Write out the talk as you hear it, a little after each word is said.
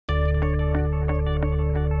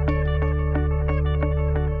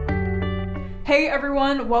Hey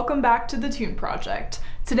everyone, welcome back to the Tune Project.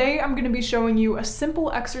 Today I'm going to be showing you a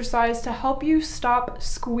simple exercise to help you stop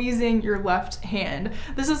squeezing your left hand.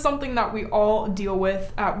 This is something that we all deal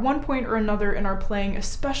with at one point or another in our playing,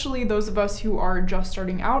 especially those of us who are just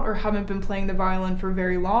starting out or haven't been playing the violin for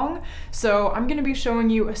very long. So I'm going to be showing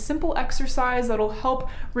you a simple exercise that'll help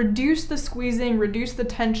reduce the squeezing, reduce the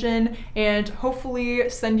tension, and hopefully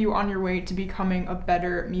send you on your way to becoming a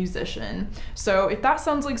better musician. So if that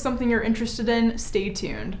sounds like something you're interested in, stay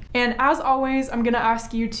tuned. And as always, I'm going to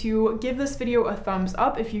ask you to give this video a thumbs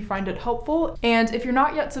up if you find it helpful. And if you're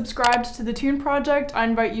not yet subscribed to the Tune Project, I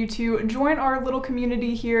invite you to join our little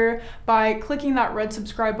community here by clicking that red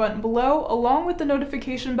subscribe button below, along with the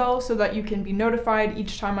notification bell so that you can be notified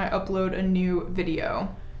each time I upload a new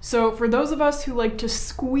video. So for those of us who like to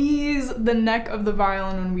squeeze the neck of the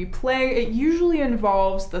violin when we play, it usually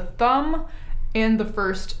involves the thumb and the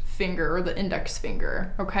first finger or the index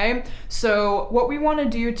finger, okay? So what we want to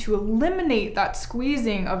do to eliminate that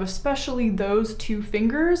squeezing of especially those two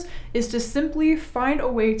fingers is to simply find a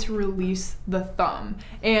way to release the thumb.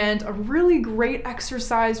 And a really great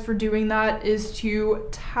exercise for doing that is to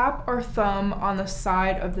tap our thumb on the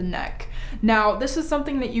side of the neck. Now, this is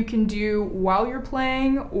something that you can do while you're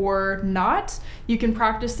playing or not. You can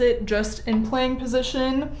practice it just in playing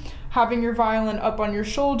position, having your violin up on your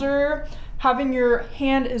shoulder, having your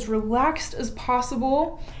hand as relaxed as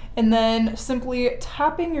possible, and then simply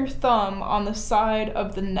tapping your thumb on the side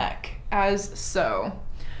of the neck, as so.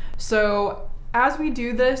 So as we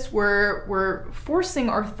do this, we're forcing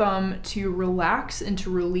our thumb to relax and to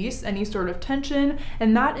release any sort of tension,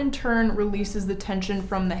 and that in turn releases the tension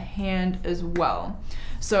from the hand as well.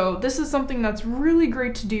 So this is something that's really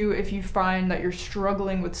great to do if you find that you're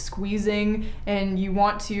struggling with squeezing and you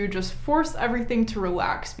want to just force everything to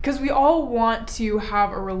relax, because we all want to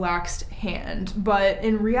have a relaxed hand, but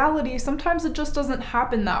in reality, sometimes it just doesn't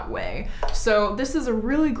happen that way. So this is a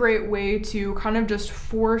really great way to kind of just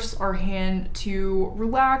force our hand to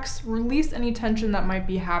relax, release any tension that might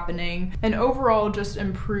be happening, and overall just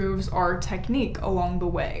improves our technique along the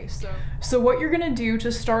way. So what you're gonna do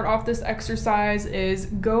to start off this exercise is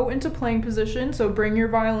go into playing position. So bring your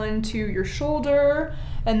violin to your shoulder,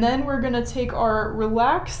 and then we're gonna take our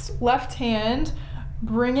relaxed left hand,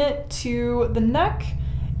 bring it to the neck,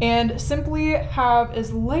 and simply have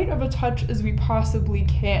as light of a touch as we possibly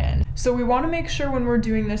can. So we want to make sure when we're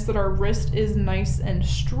doing this that our wrist is nice and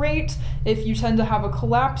straight. If you tend to have a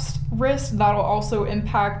collapsed wrist, that'll also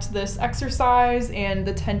impact this exercise and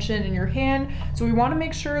the tension in your hand. So we want to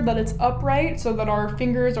make sure that it's upright so that our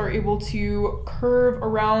fingers are able to curve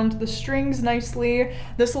around the strings nicely.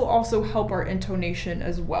 This will also help our intonation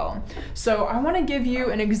as well. So I want to give you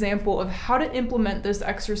an example of how to implement this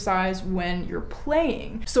exercise when you're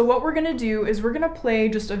playing. So what we're gonna do is we're gonna play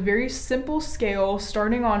just a very simple scale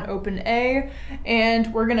starting on open A,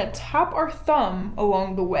 and we're gonna tap our thumb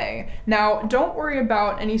along the way. Now, don't worry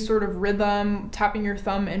about any sort of rhythm, tapping your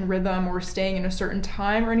thumb in rhythm or staying in a certain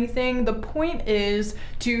time or anything. The point is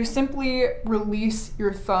to simply release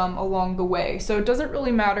your thumb along the way. So it doesn't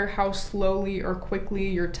really matter how slowly or quickly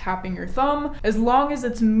you're tapping your thumb, as long as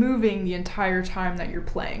it's moving the entire time that you're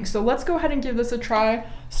playing. So let's go ahead and give this a try.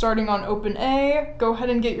 Starting on open A, go ahead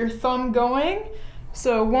and get your thumb going.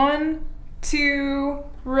 So 1, 2,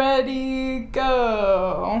 ready,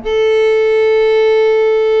 go.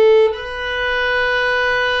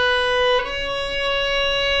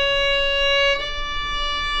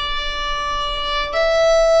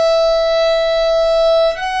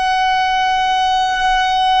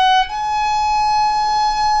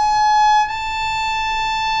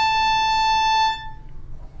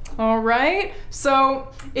 Alright, so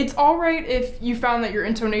it's alright if you found that your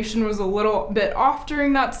intonation was a little bit off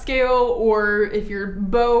during that scale, or if your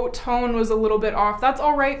bow tone was a little bit off. That's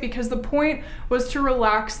alright, because the point was to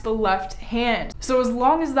relax the left hand. So as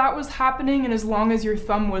long as that was happening and as long as your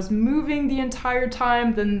thumb was moving the entire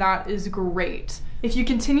time, then that is great. If you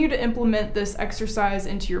continue to implement this exercise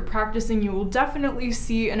into your practicing, you will definitely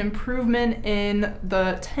see an improvement in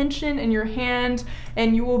the tension in your hand,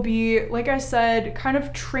 and you will be, like I said, kind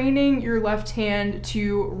of training your left hand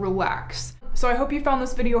to relax. So I hope you found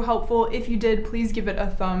this video helpful. If you did, please give it a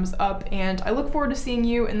thumbs up, and I look forward to seeing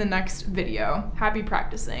you in the next video. Happy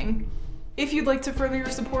practicing. If you'd like to further your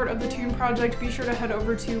support of the Tune Project, be sure to head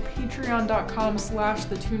over to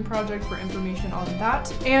patreon.com/thetune project for information on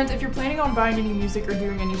that. And if you're planning on buying any music or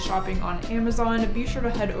doing any shopping on Amazon, be sure to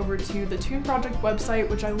head over to the Tune Project website,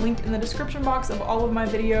 which I linked in the description box of all of my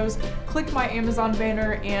videos. Click my Amazon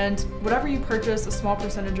banner, and whatever you purchase, a small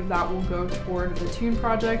percentage of that will go toward the Tune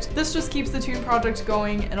Project. This just keeps the Tune Project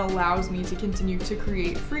going and allows me to continue to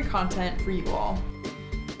create free content for you all.